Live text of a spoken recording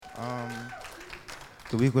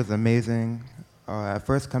The week was amazing. At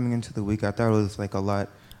first coming into the week, I thought it was like a lot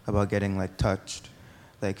about getting like touched,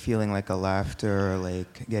 like feeling like a laughter or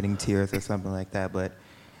like getting tears or something like that. But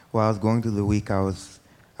while I was going through the week, I was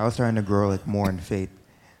starting to grow like more in faith.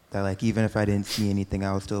 That like even if I didn't see anything,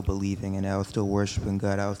 I was still believing and I was still worshiping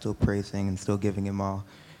God. I was still praising and still giving Him all.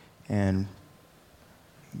 And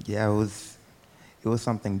yeah, it was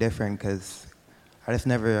something different because I just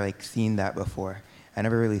never like seen that before. I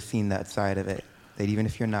never really seen that side of it. That even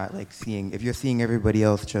if you're not like if you're seeing everybody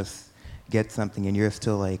else just get something and you're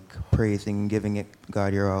still like praising and giving it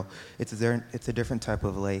God your all, it's a different type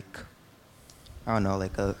of like, I don't know,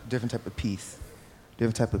 like a different type of peace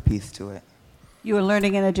to it. You were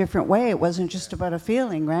learning in a different way. It wasn't just about a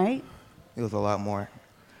feeling, right? It was a lot more,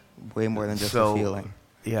 way more than just a feeling.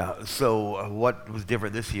 Yeah, so what was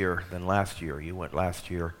different this year than last year? You went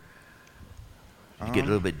last year, did you get a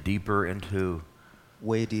little bit deeper into...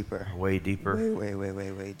 Way deeper. Way deeper?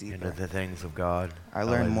 Way deeper. Into the things of God. I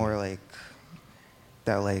learned more like,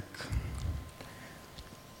 that like,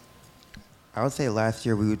 I would say last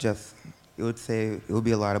year it would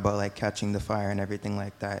be a lot about like catching the fire and everything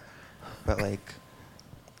like that. But like,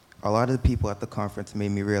 a lot of the people at the conference made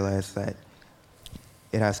me realize that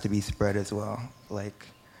it has to be spread as well. Like,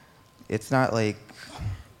 it's not like,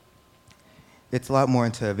 it's a lot more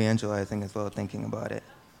into evangelizing as well, thinking about it.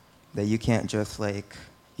 That you can't just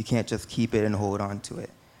keep it and hold on to it.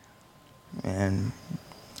 And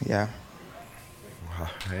yeah.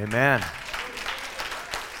 Amen.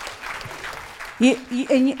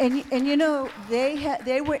 And you know,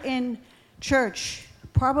 they were in church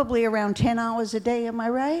probably around 10 hours a day, am I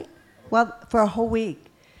right? Well, for a whole week.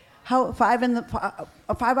 5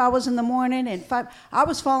 hours in the morning and 5. I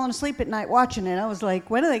was falling asleep at night watching it. I was like,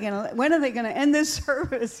 when are they gonna end this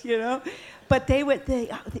service? You know, but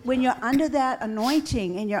when you're under that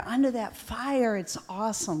anointing and you're under that fire, it's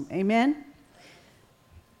awesome. Amen.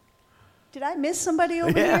 Did I miss somebody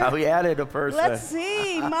over here? Yeah, we added a person. Let's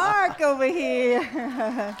see, Mark over here.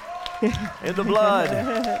 In the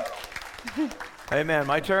blood. Hey, man,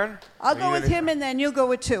 my turn? I'll go with him, and then you'll go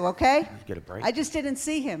with 2, okay? Get a break. I just didn't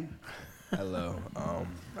see him. Hello.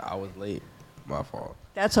 I was late. My fault.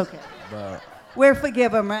 That's okay. But We're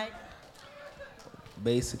forgive him, right?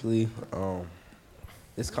 basically,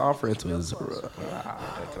 this conference was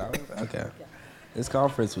This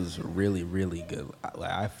conference was really, really good.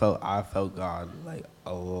 Like I felt God like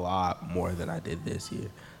a lot more than I did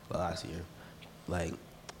last year. Like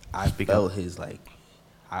I felt His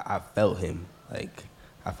I felt Him. Like,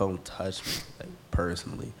 I felt Him touch me, like,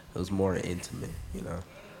 personally. It was more intimate, you know.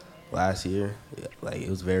 Last year, like, it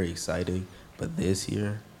was very exciting. But this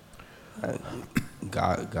year, like,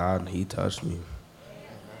 God, He touched me.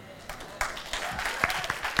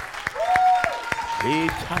 He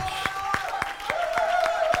touched.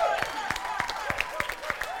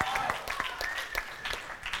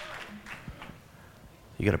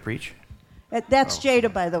 You got to preach? That's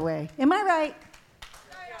Jada, by the way. Am I right?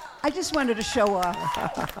 I just wanted to show off.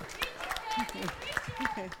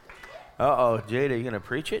 Uh-oh, Jada, you going to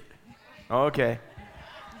preach it? Okay.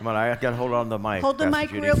 Come on, I got to hold on to the mic. Hold the Pastor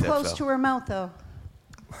mic Judy real said close so. to her mouth, though.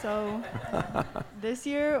 So this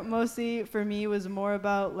year, mostly for me, was more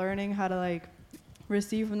about learning how to, like,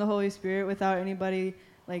 receive from the Holy Spirit without anybody,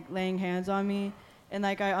 like, laying hands on me. And,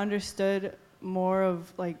 like, I understood more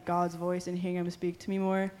of, like, God's voice and hearing Him speak to me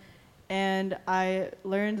more. And I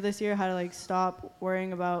learned this year how to, like, stop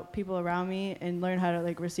worrying about people around me and learn how to,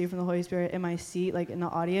 like, receive from the Holy Spirit in my seat, like, in the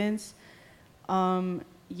audience.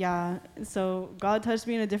 Yeah, so God touched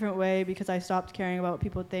me in a different way because I stopped caring about what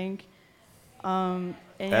people think. And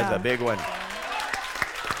That's a big one.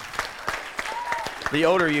 The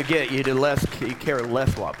older you get, you care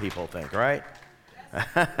less what people think, right?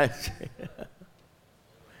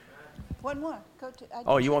 One more. Go to,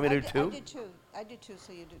 Oh, you want me to do 2? I did 2,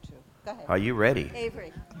 so you do 2. Go ahead. Are you ready?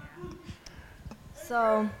 Avery.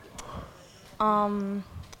 So I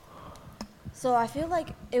feel like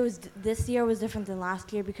this year was different than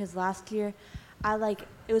last year because last year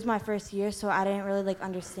it was my first year, so I didn't really like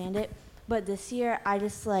understand it. But this year I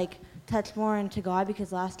just like touched more into God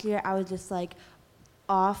because last year I was just like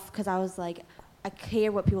off because I was like I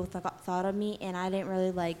cared what people thought of me and I didn't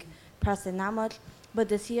really like press in that much. But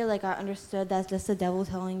this year, like, I understood that's just the devil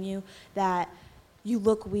telling you that you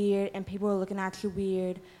look weird and people are looking at you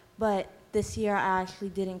weird. But this year, I actually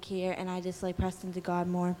didn't care, and I just, like, pressed into God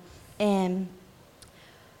more. And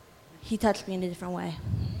He touched me in a different way.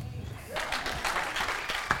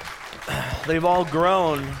 They've all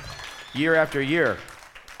grown year after year.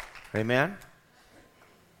 Amen?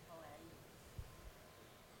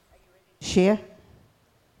 Share?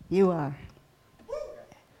 You are.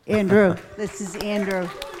 Andrew, this is Andrew.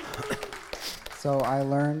 So I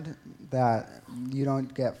learned that you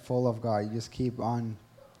don't get full of God. You just keep on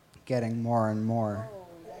getting more and more.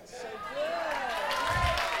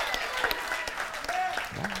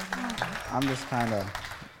 I'm just kind of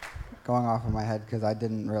going off in my head because I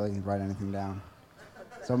didn't really write anything down.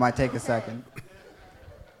 So it might take a second.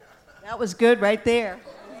 That was good right there.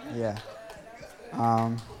 Yeah.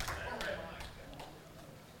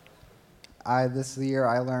 This year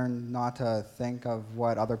I learned not to think of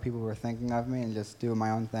what other people were thinking of me and just do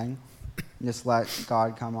my own thing. Just let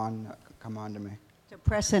God come on to me. To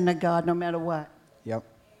press into God no matter what. Yep.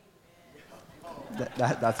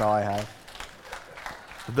 That's all I have.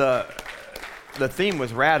 The theme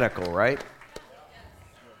was radical, right?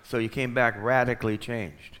 So you came back radically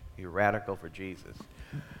changed. You're radical for Jesus.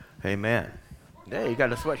 Amen. Yeah, you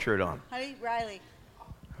got a sweatshirt on. Honey, Riley.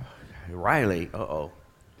 Riley, uh-oh.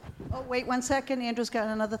 Oh, wait 1 second. Andrew's got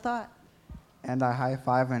another thought. And I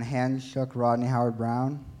high-fived and hand-shook Rodney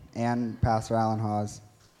Howard-Brown and Pastor Alan Hawes.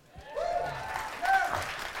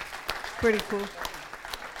 Pretty cool.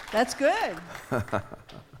 That's good.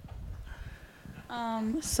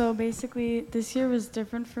 So basically, this year was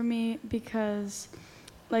different for me because,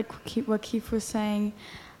 like what Keith was saying,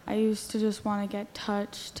 I used to just want to get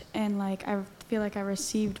touched, and like I feel like I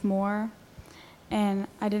received more, and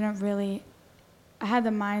I had the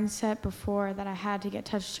mindset before that I had to get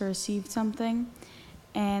touched to receive something,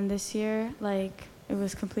 and this year, like, it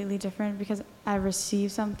was completely different because I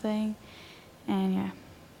received something, and yeah.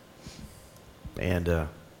 And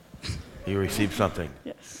you received something.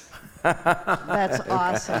 Yes. That's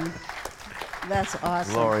awesome. That's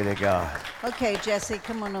awesome. Glory to God. Okay, Jesse,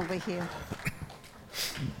 come on over here.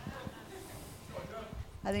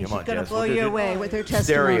 I think Come on, she's going to Jess. blow We'll you do away with her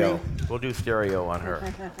testimony. Stereo. We'll do stereo on her.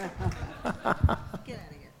 Get out of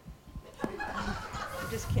here. I'm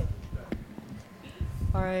just kidding.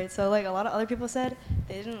 All right, so like a lot of other people said,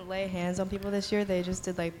 they didn't lay hands on people this year. They just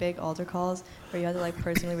did like big altar calls where you had to like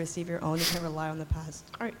personally receive your own. You can't rely on the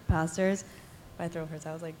pastors. My throat hurts.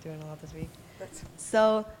 I was like doing a lot this week.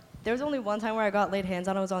 So there was only one time where I got laid hands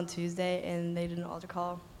on. It was on Tuesday, and they did an altar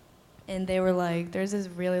call. And they were like, there's this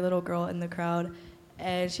really little girl in the crowd,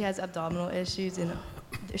 and she has abdominal issues, and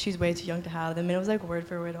she's way too young to have them. And it was like word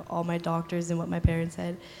for word all my doctors and what my parents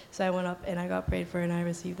said. So I went up and I got prayed for, and I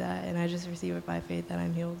received that, and I just received it by faith that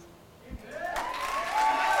I'm healed.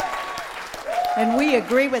 And we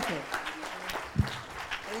agree with it.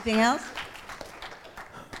 Anything else?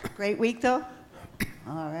 Great week, though?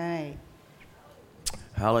 All right.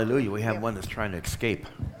 Hallelujah. We have one that's trying to escape.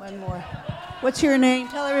 One more. What's your name?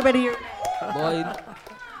 Tell everybody your name.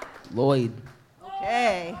 Lloyd.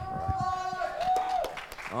 Okay.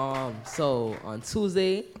 So on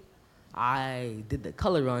Tuesday, I did the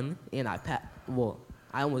color run, and I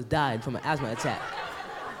almost died from an asthma attack.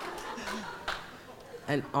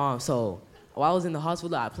 And so while I was in the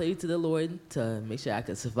hospital, I prayed to the Lord to make sure I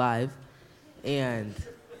could survive. And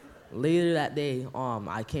later that day,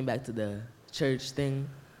 I came back to the church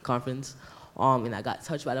conference, and I got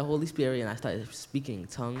touched by the Holy Spirit, and I started speaking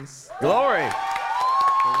tongues. Glory.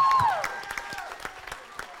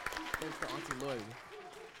 Thanks to Auntie Lori.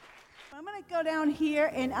 I'm going to go down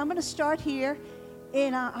here, and I'm going to start here,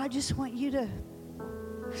 and I just want you to,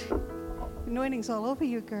 anointing's all over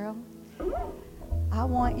you, girl. I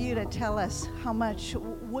want you to tell us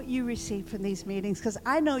what you received from these meetings, because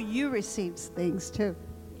I know you received things too.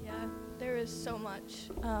 Yeah, there is so much.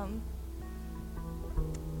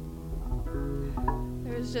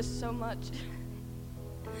 There is just so much.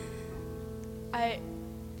 I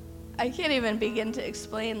can't even begin to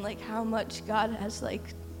explain like how much God has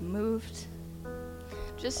like moved.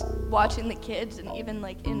 Just watching the kids, and even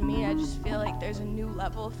like in me, I just feel like there's a new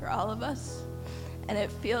level for all of us. And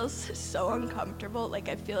it feels so uncomfortable. Like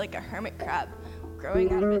I feel like a hermit crab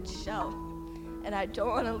growing out of its shell. And I don't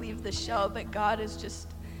want to leave the shell, but God is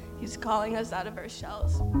He's calling us out of our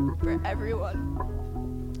shells for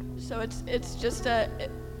everyone. So it's just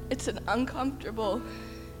it's an uncomfortable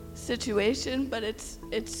situation, but it's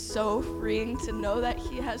so freeing to know that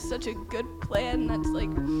He has such a good plan that's like,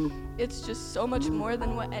 it's just so much more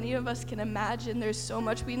than what any of us can imagine. There's so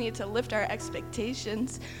much we need to lift our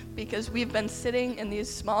expectations, because we've been sitting in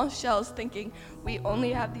these small shells thinking we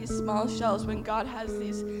only have these small shells, when God has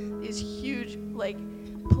these huge like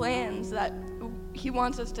plans that He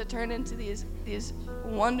wants us to turn into these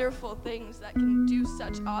wonderful things that can do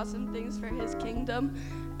such awesome things for His kingdom.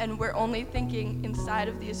 And we're only thinking inside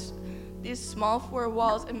of these small four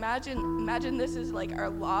walls. Imagine this is like our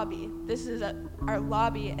lobby. This is our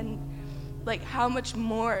lobby, and like how much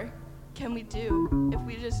more can we do if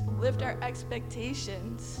we just lift our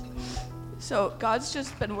expectations. So God's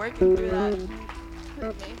just been working through that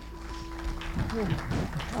with me.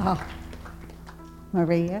 Oh.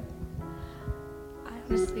 Maria?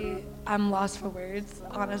 I'm lost for words,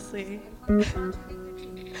 honestly. We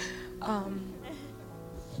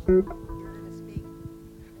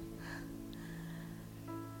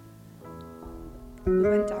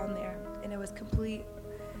went down there, and it was complete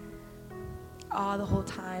awe the whole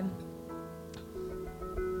time.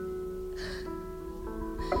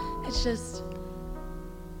 It's just,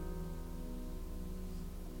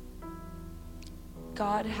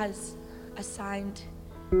 God has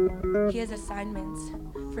He has assignments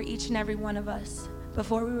for each and every one of us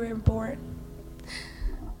before we were born.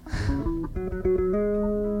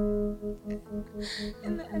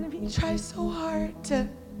 And the enemy tries so hard to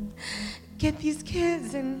get these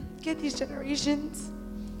kids and get these generations,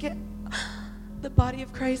 get the body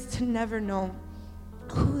of Christ to never know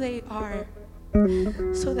who they are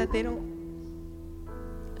so that they don't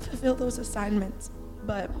fulfill those assignments.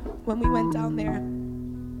 But when we went down there,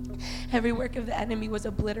 every work of the enemy was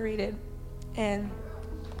obliterated, and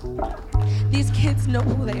these kids know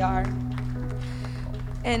who they are.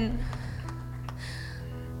 And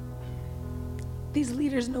these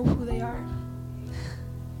leaders know who they are.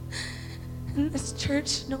 And this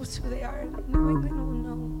church knows who they are. New England will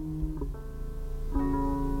know.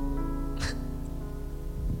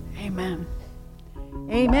 Amen.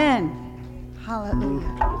 Amen.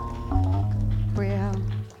 Hallelujah. Brielle.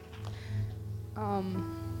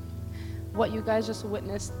 What you guys just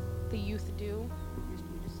witnessed the youth do.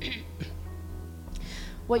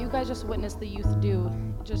 What you guys just witnessed the youth do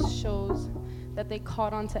just shows that they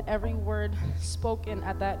caught on to every word spoken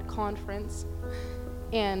at that conference.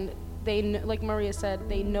 And they, like Maria said,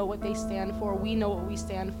 they know what they stand for. We know what we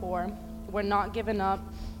stand for. We're not giving up.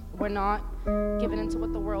 We're not giving into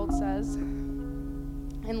what the world says.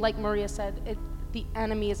 And like Maria said, the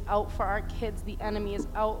enemy is out for our kids. The enemy is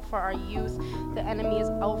out for our youth. The enemy is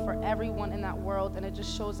out for everyone in that world. And it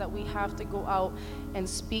just shows that we have to go out and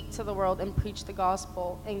speak to the world and preach the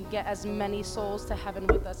gospel and get as many souls to heaven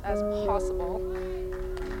with us as possible.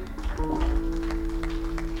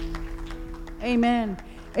 Amen.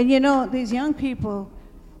 And you know, these young people,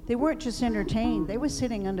 they weren't just entertained. They were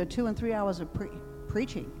sitting under 2 and 3 hours of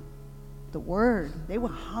preaching the word. They were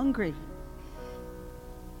hungry.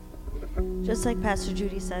 Just like Pastor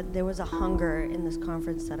Judy said, there was a hunger in this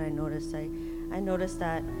conference that I noticed. I noticed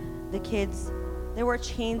that the kids, there were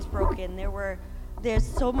chains broken. There's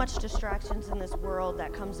so much distractions in this world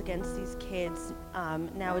that comes against these kids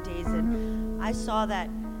nowadays. And I saw that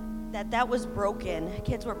was broken.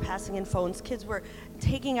 Kids were passing in phones. Kids were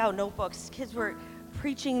taking out notebooks. Kids were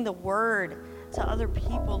preaching the word to other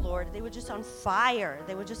people, Lord. They were just on fire.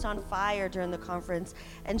 They were just on fire during the conference.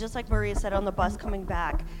 And just like Maria said on the bus coming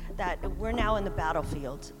back, that we're now in the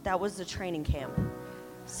battlefield. That was the training camp.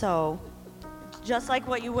 So just like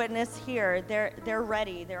what you witnessed here, they're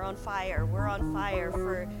ready. They're on fire. We're on fire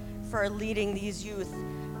for leading these youth.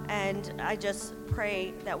 And I just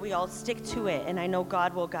pray that we all stick to it. And I know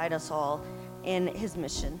God will guide us all in his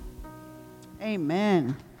mission.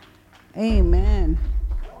 Amen. Amen.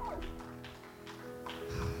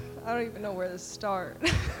 I don't even know where to start.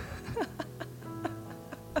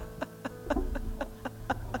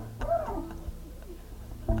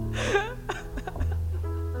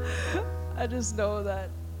 I just know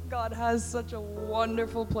that God has such a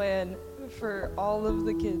wonderful plan for all of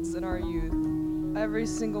the kids in our youth, every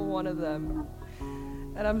single one of them.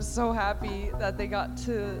 And I'm so happy that they got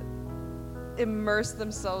to immerse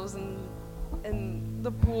themselves in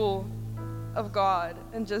the pool of God,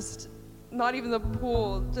 and just not even the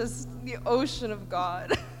pool, just the ocean of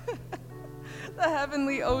God. The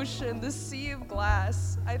heavenly ocean, the sea of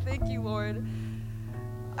glass. I thank you, Lord.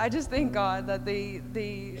 I just thank God that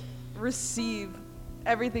they receive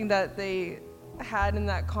everything that they had in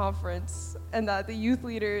that conference, and that the youth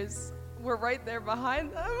leaders were right there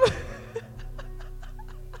behind them.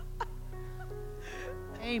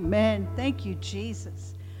 Amen. Thank you,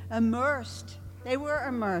 Jesus. Immersed. They were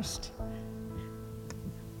immersed.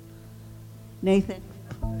 Nathan.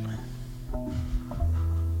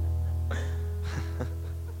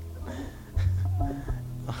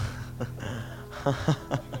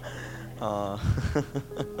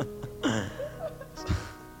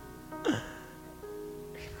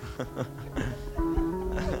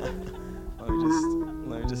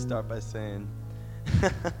 Let me just start by saying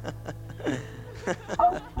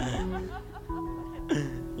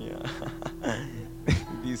yeah.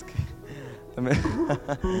 These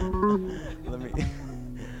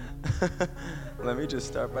let me just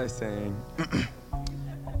start by saying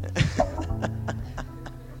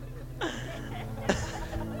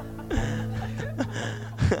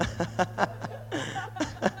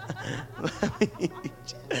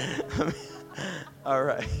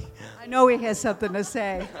he has something to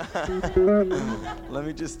say. Let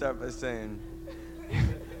me just start by saying,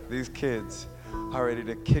 these kids are ready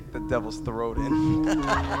to kick the devil's throat in.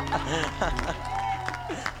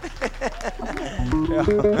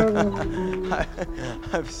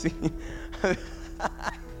 I've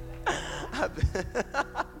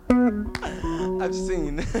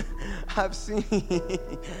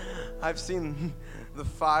seen the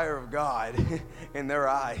fire of God in their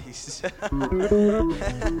eyes.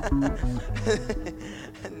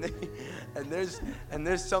 and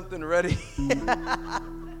there's something ready.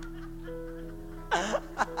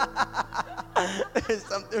 There's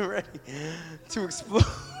something ready to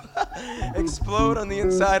explode on the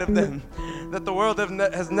inside of them that the world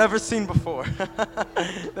has never seen before.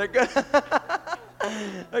 They're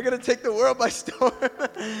gonna take the world by storm.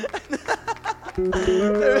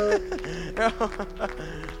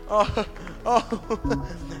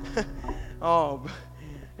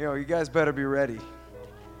 You guys better be ready.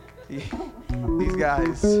 These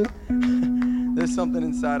guys, there's something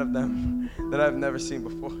inside of them that I've never seen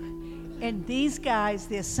before. And these guys,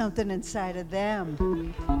 there's something inside of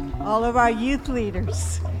them. All of our youth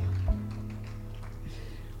leaders.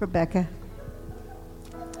 Rebecca.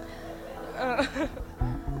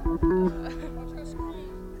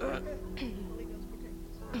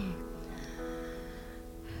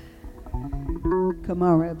 Come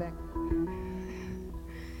on, Rebecca.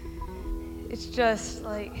 It's just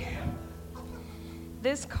like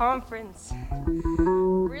this conference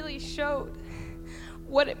really showed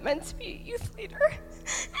what it meant to be a youth leader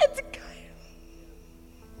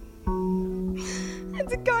and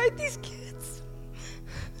to guide these kids.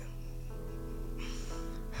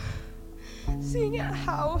 Seeing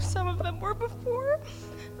how some of them were before,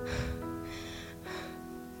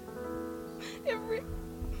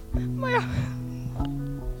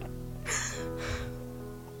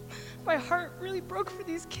 my heart really broke for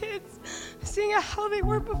these kids, seeing how they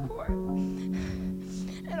were before,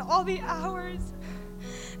 and all the hours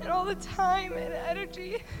and all the time and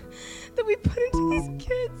energy that we put into these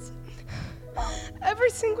kids every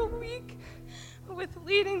single week, with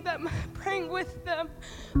leading them, praying with them,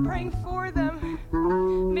 praying for them,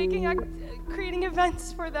 creating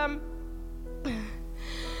events for them.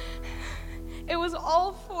 It was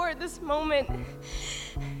all for this moment,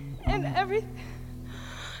 and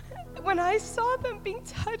when I saw them being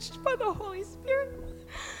touched by the Holy Spirit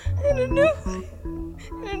in a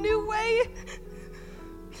new way,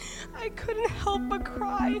 I couldn't help but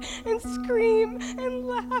cry and scream and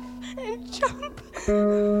laugh and jump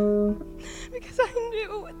because I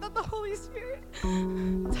knew that the Holy Spirit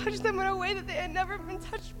touched them in a way that they had never been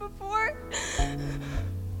touched before.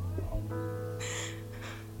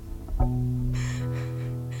 And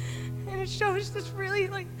it shows just really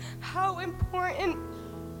like how important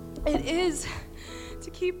it is to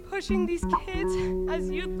keep pushing these kids as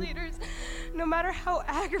youth leaders, no matter how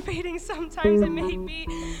aggravating sometimes it may be,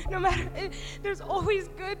 there's always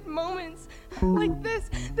good moments like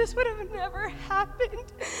this. This would have never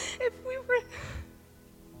happened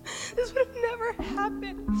this would have never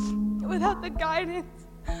happened without the guidance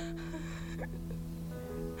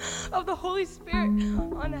of the Holy Spirit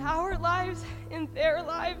on our lives and their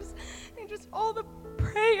lives, and just all the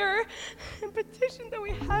prayer and petition that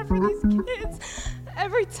we had for these kids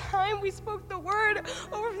every time we spoke the word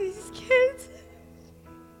over these kids.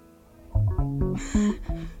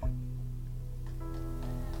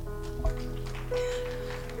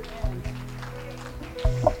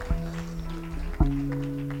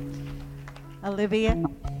 Olivia?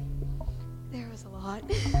 There was a lot.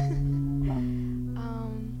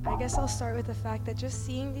 I guess I'll start with the fact that just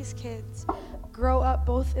seeing these kids grow up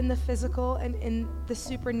both in the physical and in the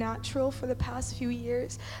supernatural for the past few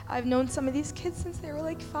years. I've known some of these kids since they were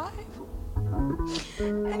like 5.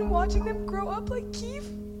 And watching them grow up like Keith,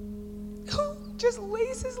 who just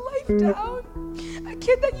lays his life down. A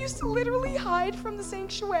kid that used to literally hide from the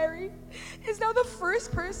sanctuary is now the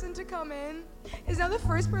first person to come in, is now the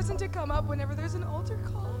first person to come up whenever there's an altar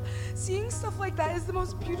call. Seeing stuff like that is the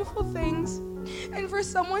most beautiful things. And for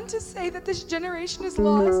someone to say that this generation is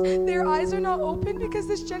lost, their eyes are not open, because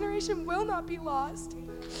this generation will not be lost.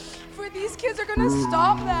 For these kids are gonna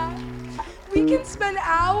stop that. We can spend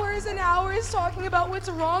hours and hours talking about what's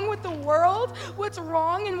wrong with the world, what's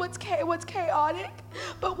wrong and what's chaotic.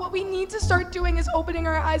 But what we need to start doing is opening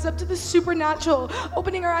our eyes up to the supernatural,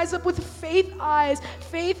 opening our eyes up with faith eyes,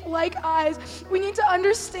 faith-like eyes. We need to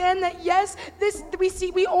understand that yes,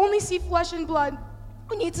 we only see flesh and blood.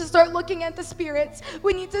 We need to start looking at the spirits.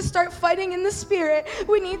 We need to start fighting in the spirit.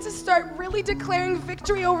 We need to start really declaring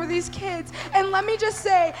victory over these kids. And let me just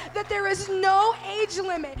say that there is no age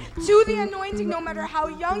limit to the anointing, no matter how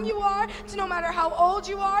young you are, to no matter how old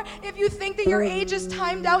you are. If you think that your age is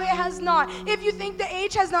timed out, it has not. If you think the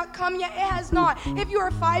age has not come yet, it has not. If you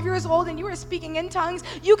are 5 years old and you are speaking in tongues,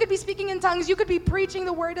 you could be speaking in tongues. You could be preaching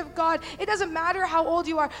the word of God. It doesn't matter how old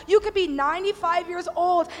you are. You could be 95 years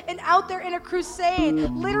old and out there in a crusade,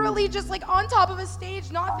 literally just like on top of a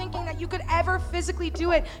stage, not thinking that you could ever physically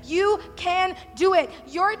do it. You can do it.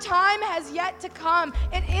 Your time has yet to come.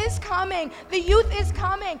 It is coming. The youth is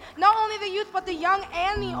coming. Not only the youth, but the young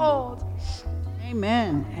and the old.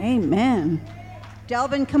 Amen. Amen.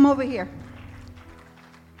 Delvin, come over here.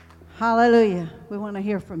 Hallelujah. We want to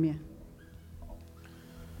hear from you.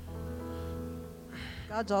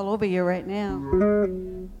 God's all over you right now.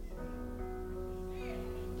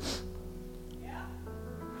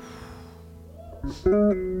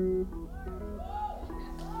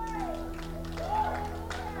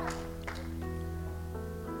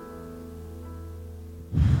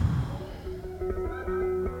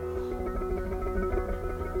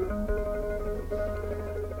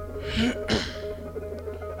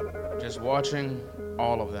 Just watching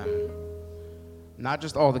all of them, not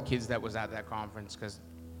just all the kids that was at that conference, because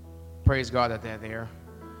praise God that they're there,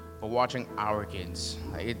 but watching our kids,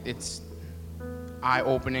 it's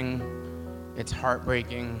eye-opening. It's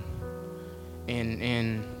heartbreaking,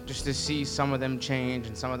 and just to see some of them change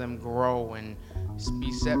and some of them grow and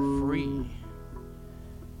be set free,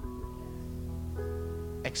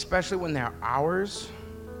 especially when they're ours.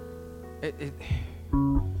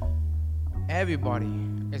 Everybody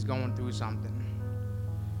is going through something,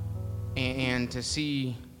 and to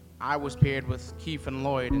see, I was paired with Keith and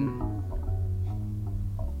Lloyd, and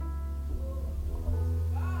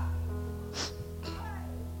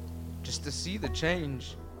just to see the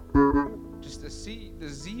change, just to see the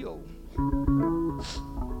zeal.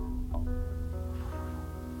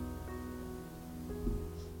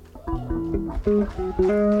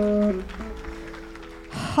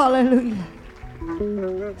 Hallelujah.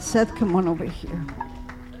 Seth, come on over here.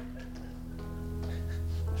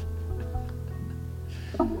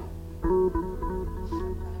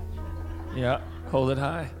 Yeah, hold it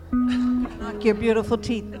high. Knock your beautiful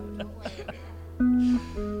teeth.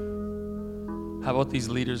 How about these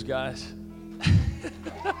leaders, guys?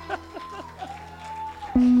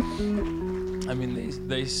 I mean,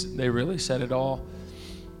 they really said it all.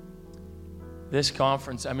 This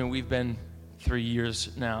conference, I mean, we've been 3 years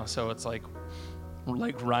now, so it's like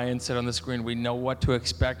Ryan said on the screen, we know what to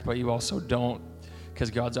expect, but you also don't, because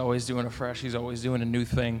God's always doing afresh. He's always doing a new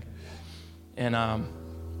thing. And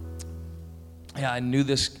yeah, I knew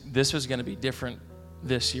this was going to be different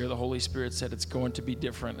this year. The Holy Spirit said it's going to be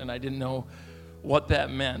different, and I didn't know what that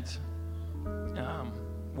meant.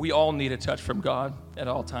 We all need a touch from God at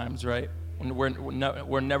all times, right? And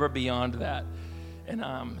we're never beyond that. And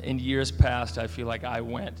in years past, I feel like I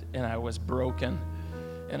went and I was broken,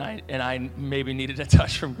 and I maybe needed a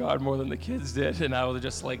touch from God more than the kids did, and I was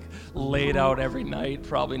just like laid out every night,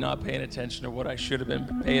 probably not paying attention to what I should have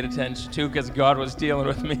been paying attention to, because God was dealing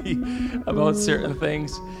with me about certain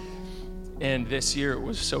things. And this year it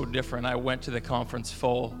was so different. I went to the conference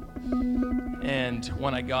full, and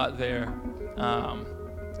when I got there,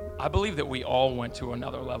 I believe that we all went to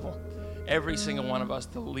another level. Every single one of us,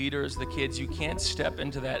 the leaders, the kids, you can't step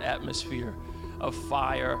into that atmosphere of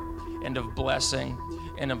fire and of blessing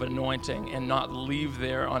and of anointing and not leave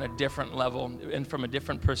there on a different level and from a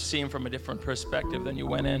different perspective than you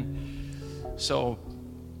went in. So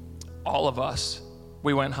all of us,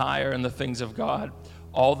 we went higher in the things of God.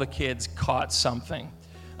 All the kids caught something.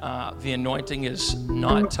 The anointing is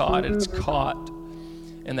not taught, it's caught.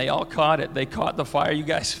 And they all caught it. They caught the fire. You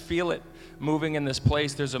guys feel it moving in this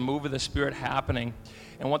place. There's a move of the Spirit happening.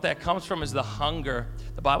 And what that comes from is the hunger.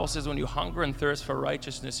 The Bible says when you hunger and thirst for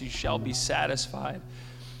righteousness, you shall be satisfied.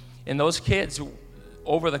 And those kids,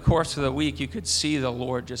 over the course of the week, you could see the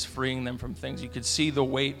Lord just freeing them from things. You could see the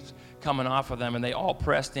weight coming off of them, and they all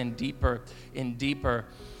pressed in deeper and deeper,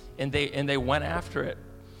 and they went after it.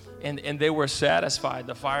 And they were satisfied.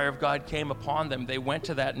 The fire of God came upon them. They went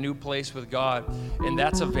to that new place with God, and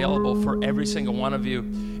that's available for every single one of you.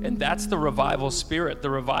 And that's the revival spirit.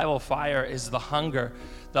 The revival fire is the hunger.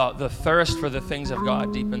 the thirst for the things of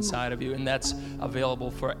God deep inside of you, and that's available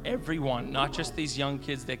for everyone, not just these young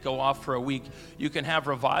kids that go off for a week. You can have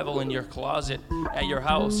revival in your closet at your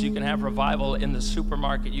house. You can have revival in the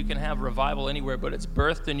supermarket. You can have revival anywhere, but it's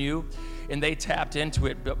birthed in you, and they tapped into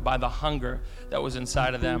it by the hunger that was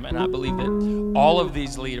inside of them. And I believe that all of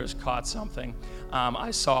these leaders caught something.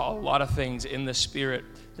 I saw a lot of things in the Spirit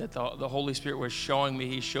that the Holy Spirit was showing me.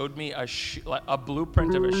 He showed me a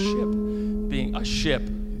blueprint of a ship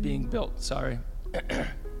being built. Sorry.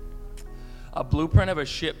 A blueprint of a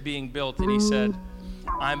ship being built. And he said,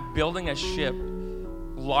 I'm building a ship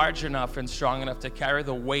large enough and strong enough to carry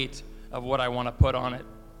the weight of what I want to put on it.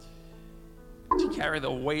 To carry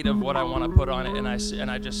the weight of what I want to put on it. And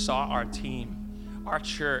I just saw our team, our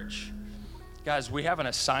church. Guys, we have an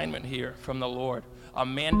assignment here from the Lord. A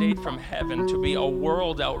mandate from heaven to be a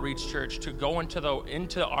world outreach church, to go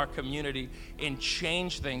into our community and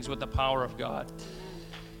change things with the power of God.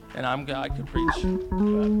 And I could preach, but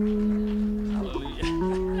hallelujah.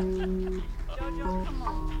 Jojo, come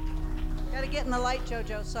on. Gotta get in the light,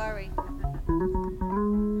 Jojo, sorry.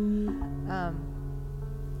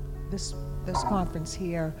 This conference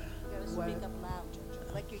here. You gotta speak up loud,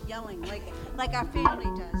 Jojo, like you're yelling, like our family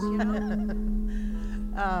does, you know?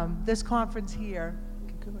 This conference here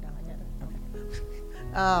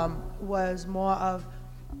was more of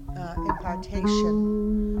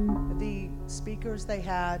impartation. The speakers they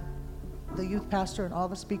had, the youth pastor and all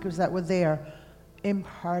the speakers that were there,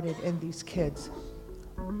 imparted in these kids,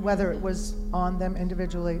 whether it was on them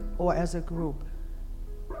individually or as a group.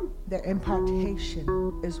 Their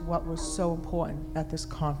impartation is what was so important at this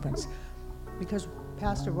conference, because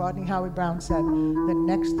Pastor Rodney Howard Brown said the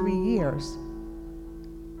next 3 years,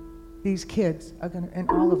 these kids are going to, and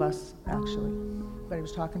all of us actually, but he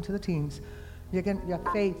was talking to the teens, your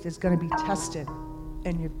faith is going to be tested,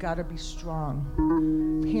 and you've got to be strong.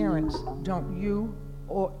 Parents, don't you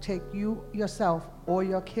or take you yourself or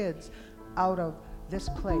your kids out of this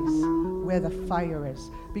place where the fire is,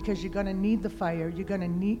 because you're going to need the fire. You're going to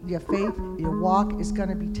need your faith. Your walk is going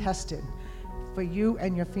to be tested for you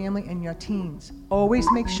and your family and your teens. Always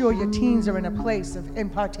make sure your teens are in a place of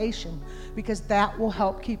impartation, because that will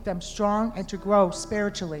help keep them strong and to grow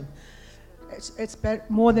spiritually. It's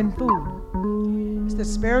more than food. It's the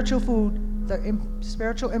spiritual food. The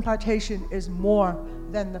spiritual impartation is more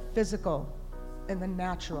than the physical and the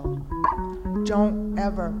natural. Don't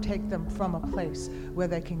ever take them from a place where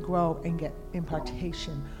they can grow and get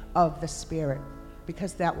impartation of the Spirit,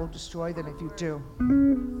 because that will destroy them if you do.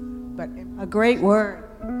 But a great word.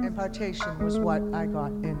 Impartation was what I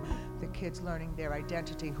got in the kids learning their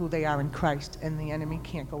identity, who they are in Christ, and the enemy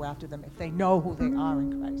can't go after them if they know who they are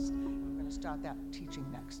in Christ. I'm going to start that teaching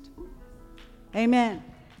next. Amen.